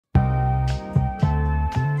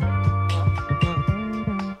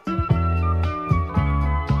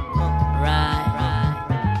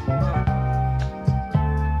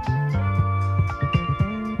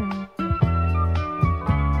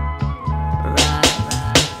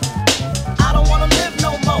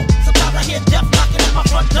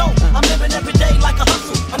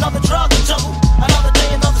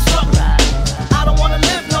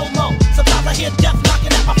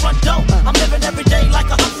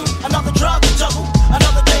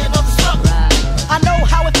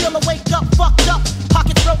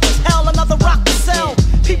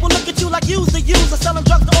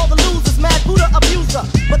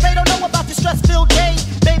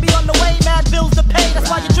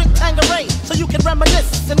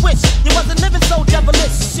reminisce and wish you wasn't living so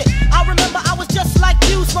devilish. Shit, I remember I was just like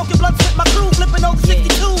you, smoking blunts with my crew, flipping over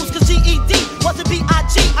 62s, cause GED wasn't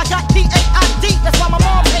B.I.G. I got P.A.I.D, that's why my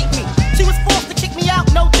mom hate me. She was forced to kick me out,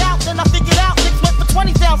 no doubt, then I figured out niggas went for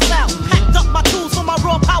 20 down south. Packed up my tools for my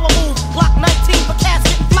raw power move, Glock 19 for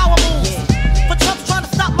casket and flower moves. For Trump's trying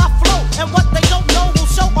to stop my flow, and what they don't know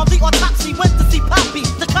will show on the autopsy. Went to see Poppy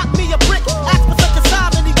to cop me a brick, asked for such a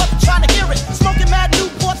sign and he wasn't trying to hear it. Smoking mad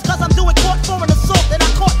Newports cause I'm doing court for an assault that I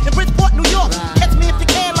caught in Bridgeport, New York. Catch me if you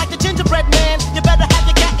can like the gingerbread man, you better have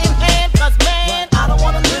your gat in hand, cause man, I don't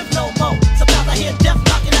wanna live no more. Sometimes I hear death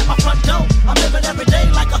knocking at my front door. I'm living every day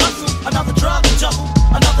like a hustle, another drug and juggle,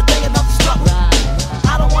 another day, another struggle.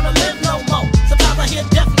 I don't wanna live no more. Sometimes I hear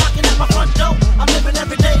death knocking at my front door. I'm living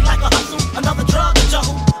every day like a hustle, another drug and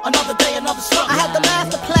juggle, another day, another struggle. I had the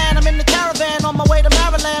master plan, I'm in the caravan on my way to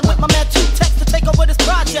Maryland with my man 2 Tex to take over this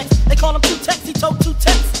project. They call him 2 Tex, he told 2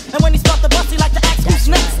 Tex, and when he start the bus he like to ask who's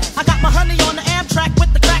next. I got my honey on the Amtrak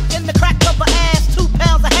with the crack in the crack of her ass, 2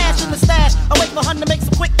 pounds of hash in the stash. I wait for honey to make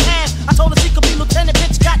some quick cash. I told her she could be lieutenant,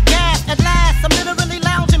 bitch got gas. At last, I'm literally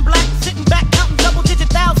lounging black, sitting back counting double-digit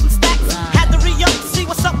thousand stacks. Had to re-up to see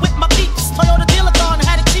what's up with my peeps. Toyota dealer gone,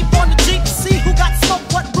 had it cheap on the Jeep. See who got smoked,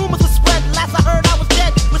 what rumors were spread. Last I heard I was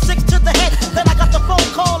dead with 6 to the head. Then I got the phone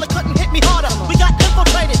call, it couldn't hit me harder. We got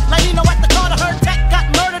infiltrated, like you know at the Carter. Heard Tech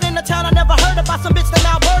got murdered in the town I never heard of by some bitch named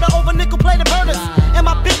Alberta over nickel-plated burners. And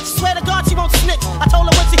my bitch, swear to God she won't snitch. I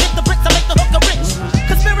told her when she hit the bricks I make the hooker rich.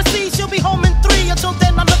 Conspiracy, she'll be home in 3. Until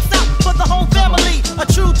then I looks out for the whole family. A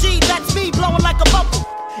true G, that's me blowing like a bubble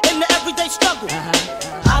in the everyday struggle.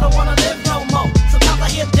 I don't wanna live no more. Sometimes I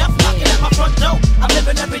hear death knocking at my front door. I'm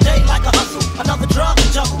living every day like a hustle, another drug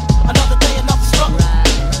and juggle, another day, another struggle.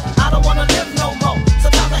 I don't wanna live no more.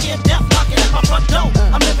 Sometimes I hear death knocking at my front door.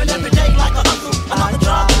 I'm living every day like a hustle, another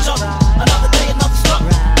drug and juggle, another day, another struggle.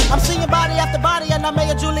 I'm seeing body after body and I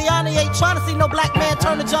Mayor Giuliani ain't trying to see no black man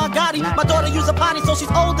turn to John Gotti. My daughter use a potty so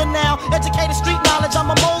she's older now. Educated street knowledge,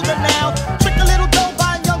 I'm a molder